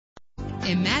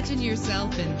Imagine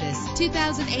yourself in this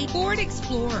 2008 Ford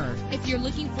Explorer. If you're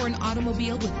looking for an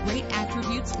automobile with great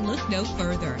attributes, look no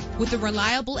further. With a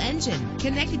reliable engine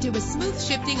connected to a smooth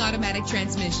shifting automatic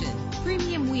transmission,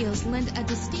 premium wheels lend a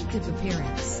distinctive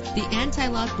appearance. The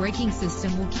anti-lock braking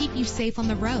system will keep you safe on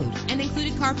the road. An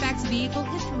included Carfax vehicle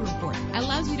history report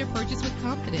allows you to purchase with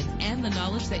confidence and the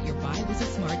knowledge that your buy was a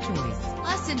smart choice.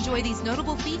 Plus, enjoy these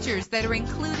notable features that are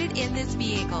included in this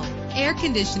vehicle: air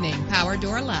conditioning, power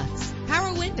door locks,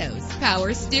 power windows,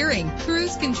 power steering,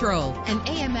 cruise control, an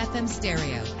AM/FM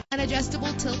stereo, an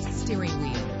adjustable tilt steering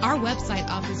wheel. Our website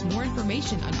offers more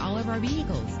information on all of our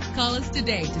vehicles. Call us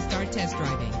today to start test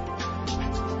driving.